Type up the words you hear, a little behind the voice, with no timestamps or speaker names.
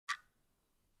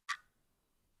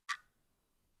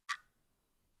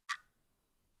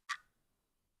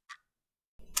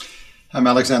I'm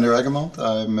Alexander Eggermont.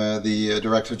 I'm the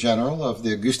Director General of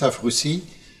the Gustave Roussy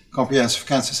Comprehensive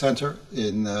Cancer Center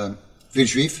in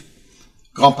Villejuif,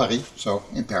 Grand Paris, so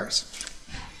in Paris.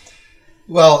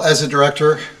 Well, as a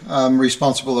director, I'm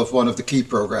responsible of one of the key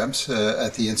programs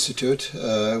at the Institute,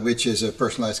 which is a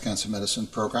personalized cancer medicine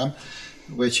program,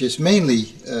 which is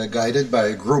mainly guided by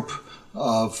a group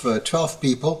of 12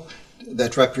 people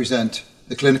that represent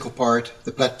the clinical part,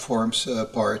 the platforms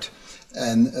part,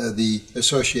 and the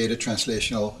associated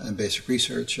translational and basic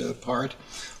research part.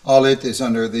 All it is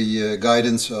under the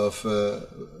guidance of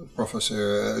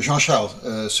Professor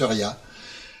Jean-Charles Surya.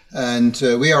 And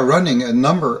we are running a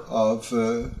number of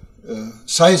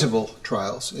sizable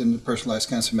trials in personalized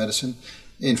cancer medicine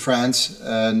in France,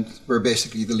 and we're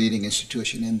basically the leading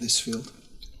institution in this field.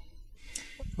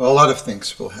 Well, a lot of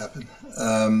things will happen.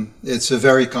 It's a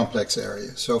very complex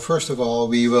area. So first of all,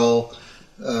 we will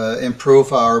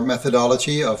improve our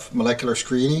methodology of molecular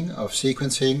screening, of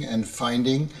sequencing and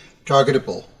finding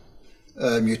targetable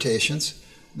mutations,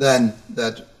 then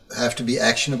that have to be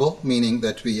actionable, meaning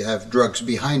that we have drugs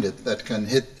behind it that can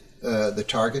hit the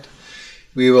target.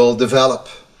 We will develop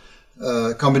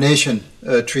combination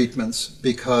treatments,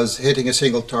 because hitting a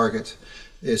single target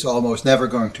is almost never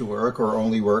going to work, or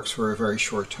only works for a very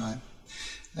short time.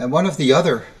 And one of the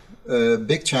other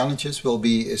big challenges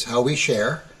is how we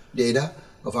share data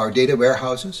of our data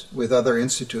warehouses with other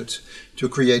institutes to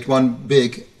create one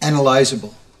big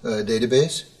analyzable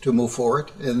database to move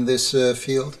forward in this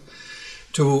field,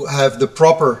 to have the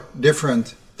proper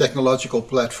different technological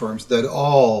platforms that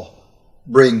all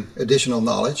bring additional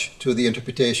knowledge to the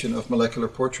interpretation of molecular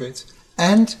portraits,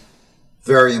 and,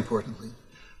 very importantly,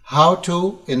 how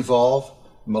to involve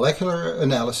molecular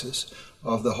analysis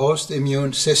of the host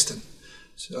immune system.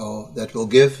 So that will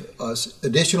give us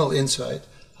additional insight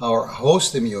how our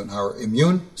host immune, our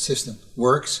immune system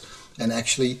works, and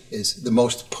actually is the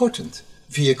most potent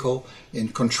vehicle in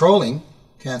controlling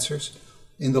cancers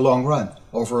in the long run,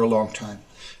 over a long time.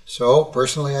 So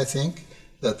personally, I think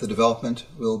that the development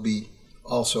will be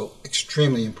also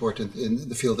extremely important in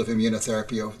the field of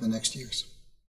immunotherapy over the next years.